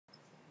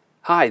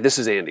Hi, this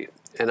is Andy,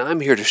 and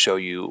I'm here to show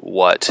you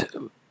what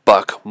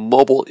Buck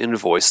Mobile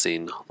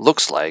Invoicing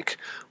looks like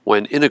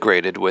when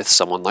integrated with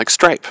someone like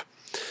Stripe.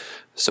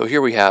 So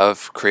here we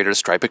have created a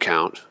Stripe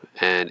account,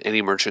 and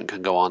any merchant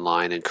can go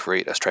online and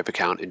create a Stripe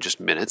account in just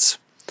minutes.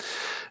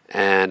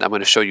 And I'm going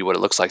to show you what it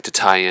looks like to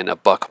tie in a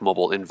Buck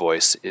Mobile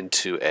Invoice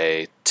into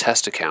a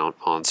test account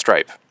on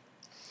Stripe.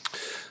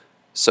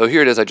 So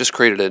here it is. I just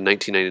created a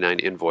 $19.99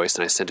 invoice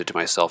and I sent it to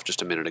myself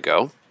just a minute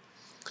ago.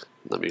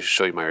 Let me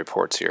show you my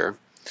reports here.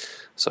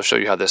 So I'll show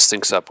you how this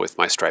syncs up with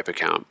my Stripe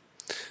account.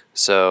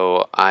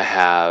 So I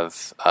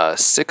have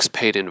 6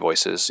 paid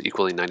invoices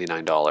equaling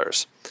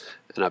 $99.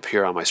 And up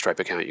here on my Stripe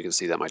account you can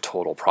see that my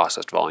total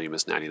processed volume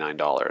is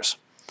 $99.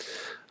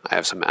 I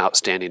have some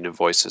outstanding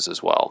invoices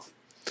as well.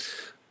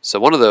 So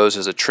one of those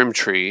is a trim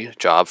tree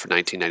job for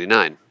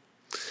 $19.99.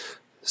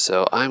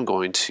 So I'm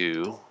going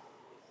to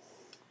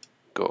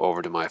go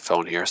over to my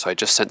phone here. So I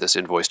just sent this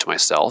invoice to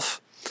myself.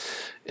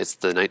 It's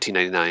the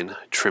 $19.99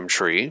 trim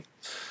tree.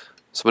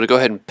 So I'm going to go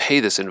ahead and pay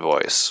this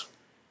invoice.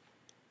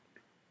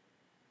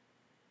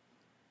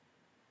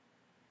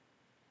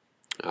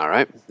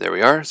 Alright, there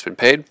we are. It's been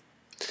paid.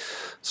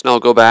 So now I'll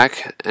go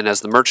back, and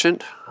as the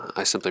merchant,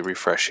 I simply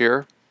refresh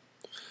here.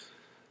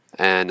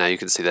 And now you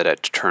can see that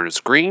it turns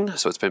green,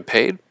 so it's been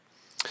paid.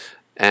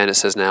 And it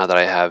says now that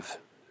I have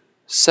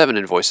 7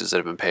 invoices that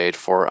have been paid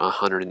for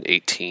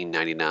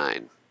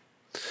 $118.99.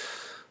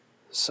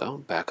 So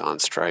back on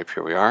Stripe,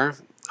 here we are.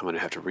 I'm going to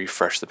have to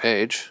refresh the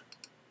page.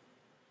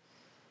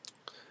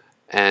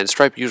 And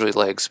Stripe usually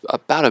lags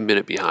about a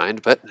minute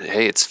behind, but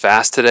hey, it's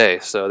fast today,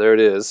 so there it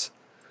is.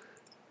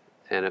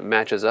 And it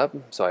matches up,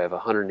 so I have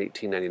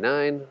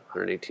 $118.99,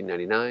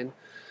 $118.99,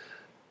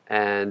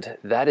 and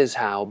that is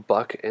how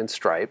Buck and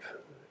Stripe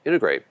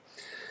integrate.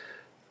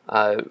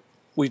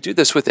 We do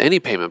this with any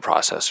payment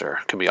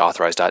processor. It can be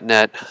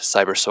Authorize.net,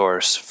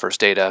 CyberSource, First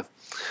Data.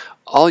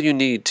 All you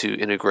need to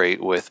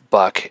integrate with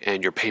Buck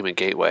and your payment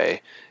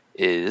gateway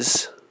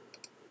is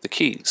the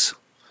keys.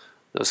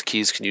 Those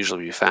keys can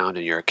usually be found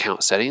in your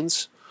account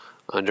settings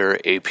under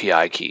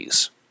API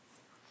keys.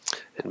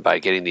 And by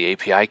getting the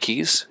API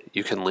keys,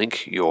 you can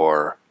link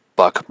your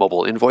Buck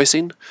Mobile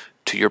Invoicing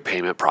to your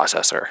payment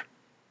processor.